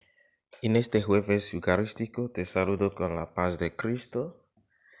En este jueves eucarístico te saludo con la paz de Cristo.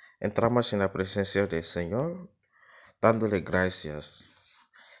 Entramos en la presencia del Señor dándole gracias.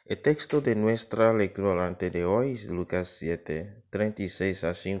 El texto de nuestra lectura orante de hoy es Lucas 7, 36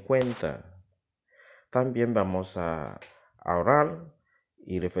 a 50. También vamos a orar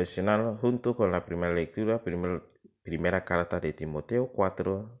y reflexionar junto con la primera lectura, primera carta de Timoteo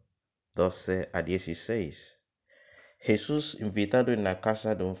 4, 12 a 16. Jesús invitado en la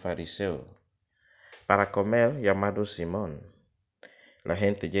casa de un fariseo para comer, llamado Simón. La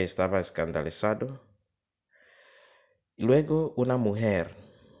gente ya estaba escandalizado. Luego una mujer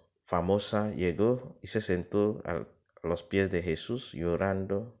famosa llegó y se sentó a los pies de Jesús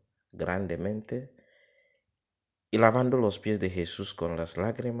llorando grandemente y lavando los pies de Jesús con las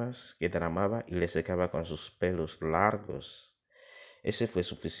lágrimas que derramaba y le secaba con sus pelos largos. Ese fue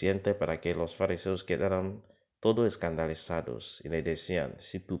suficiente para que los fariseos quedaran todos escandalizados y le decían: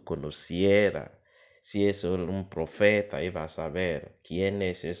 si tú conocieras, si es un profeta, ibas a saber quién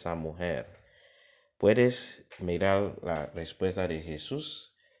es esa mujer. Puedes mirar la respuesta de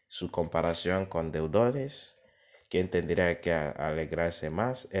Jesús, su comparación con deudores, quien tendría que alegrarse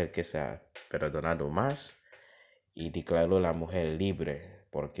más, el que se ha perdonado más, y declaró la mujer libre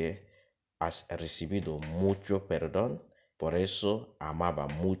porque has recibido mucho perdón, por eso amaba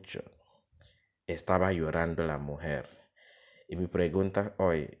mucho. Estaba llorando la mujer. Y mi pregunta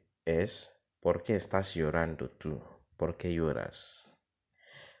hoy es: ¿por qué estás llorando tú? ¿Por qué lloras?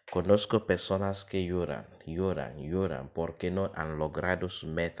 Conozco personas que lloran porque no han logrado su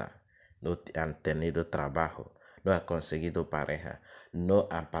meta, no han tenido trabajo, no han conseguido pareja, no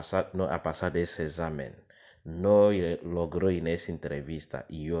ha pasado ese examen, no logró en esa entrevista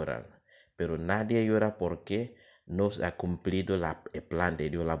y lloran. Pero nadie llora porque no se ha cumplido el plan de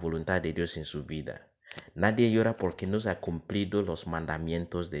Dios, la voluntad de Dios en su vida. Nadie llora porque no se ha cumplido los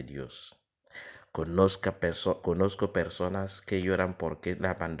mandamientos de Dios. Conozco personas que lloran porque le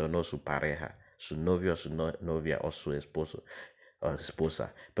abandonó su pareja, su novio o su novia o su esposo o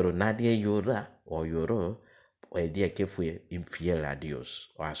esposa. Pero nadie llora o lloró el día que fue infiel a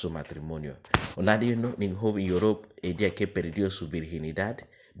Dios o a su matrimonio. O nadie ni joven lloró el día que perdió su virginidad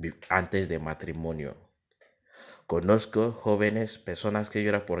antes de matrimonio. Conozco jóvenes, personas que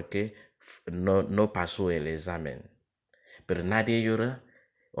lloran porque no pasó el examen. Pero nadie llora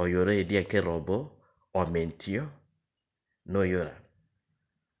o lloró el día que robó o mintió. No llora.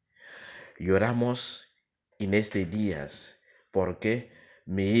 Lloramos en estos días porque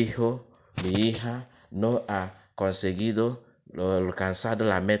mi hijo, mi hija no ha conseguido alcanzar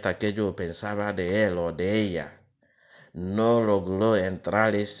la meta que yo pensaba de él o de ella. No logró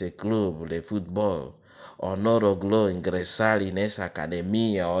entrar a ese club de fútbol o no logró ingresar en esa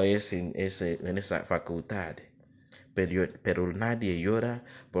academia o en esa facultad. Pero nadie llora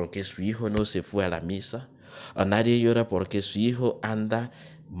porque su hijo no se fue a la misa. O nadie llora porque su hijo anda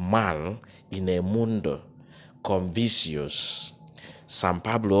mal en el mundo con vicios. San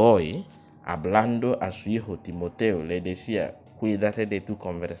Pablo hoy, hablando a su hijo Timoteo, le decía: cuídate de tus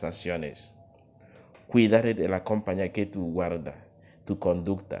conversaciones, cuídate de la compañía que tú guardas, tu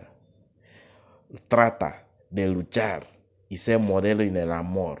conducta. Trata de luchar y ser modelo en el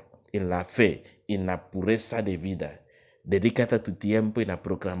amor, en la fe, en la pureza de vida. Dedícate tu tiempo en la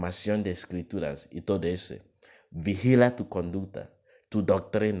proclamación de escrituras y todo eso. Vigila tu conducta, tu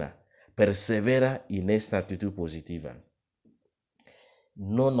doctrina. Persevera en esta actitud positiva.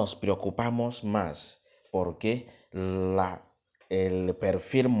 No nos preocupamos más porque el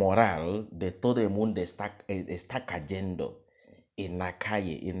perfil moral de todo el mundo está cayendo en la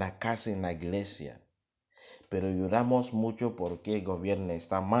calle, en la casa, en la iglesia. Pero lloramos mucho porque el gobierno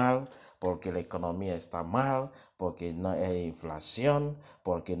está mal, porque la economía está mal, porque no hay inflación,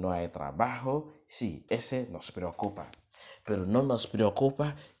 porque no hay trabajo. Sí, ese nos preocupa. Pero no nos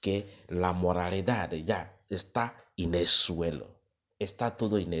preocupa que la moralidad ya está en el suelo. Está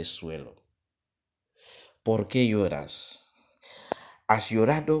todo en el suelo. ¿Por qué lloras? Has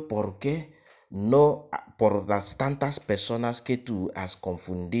llorado porque no por las tantas personas que tú has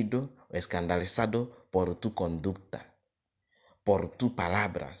confundido o escandalizado por tu conducta, por tus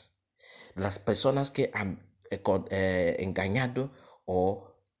palabras. Las personas que han engañado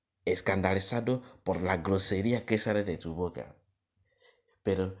o escandalizado por la grosería que sale de tu boca.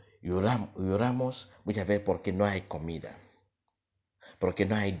 Pero lloramos muchas veces porque no hay comida, porque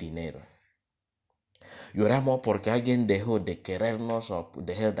no hay dinero. Lloramos porque alguien dejó de querernos o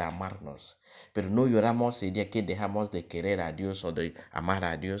dejó de amarnos. Pero no lloramos el día que dejamos de querer a Dios o de amar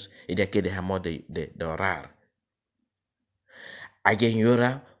a Dios, el día que dejamos de orar. Alguien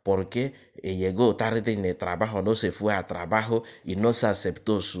llora porque llegó tarde en el trabajo, no se fue a trabajo y no se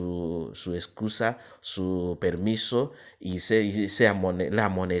aceptó su excusa, su permiso y le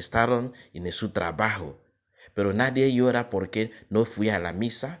amonestaron en su trabajo. Pero nadie llora porque no fui a la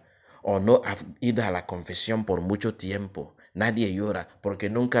misa o no ha ido a la confesión por mucho tiempo. Nadie llora porque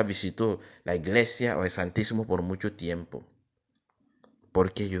nunca visitó la iglesia o el Santísimo por mucho tiempo.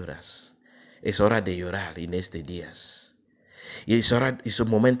 ¿Por qué lloras? Es hora de llorar en estos días. Y es un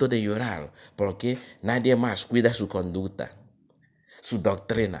momento de llorar porque nadie más cuida su conducta, su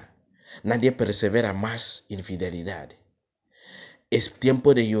doctrina. Nadie persevera más en fidelidad. Es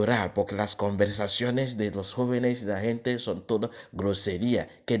tiempo de llorar porque las conversaciones de los jóvenes y de la gente son toda grosería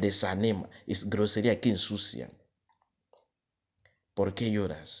que desanima, es grosería que ensucia. ¿Por qué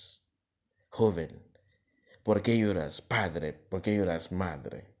lloras, joven? ¿Por qué lloras, padre? ¿Por qué lloras,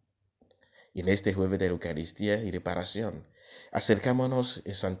 madre? Y en este jueves de Eucaristía y reparación, acercámonos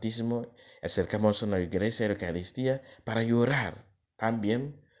al Santísimo, acercámonos a la iglesia de la Eucaristía para llorar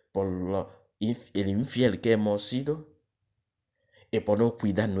también por el infiel que hemos sido y por no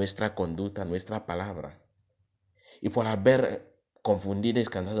cuidar nuestra conducta, nuestra palabra. Y por haber confundido y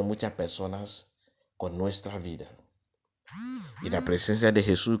escandalizado a muchas personas con nuestra vida. Y la presencia de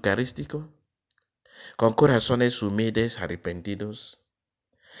Jesús Eucarístico, con corazones humildes, arrepentidos,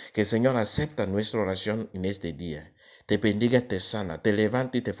 que el Señor acepta nuestra oración en este día. Te bendiga, te sana, te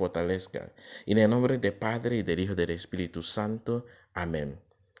levante y te fortalezca. En el nombre del Padre, y del Hijo y del Espíritu Santo. Amén.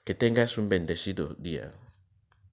 Que tengas un bendecido día.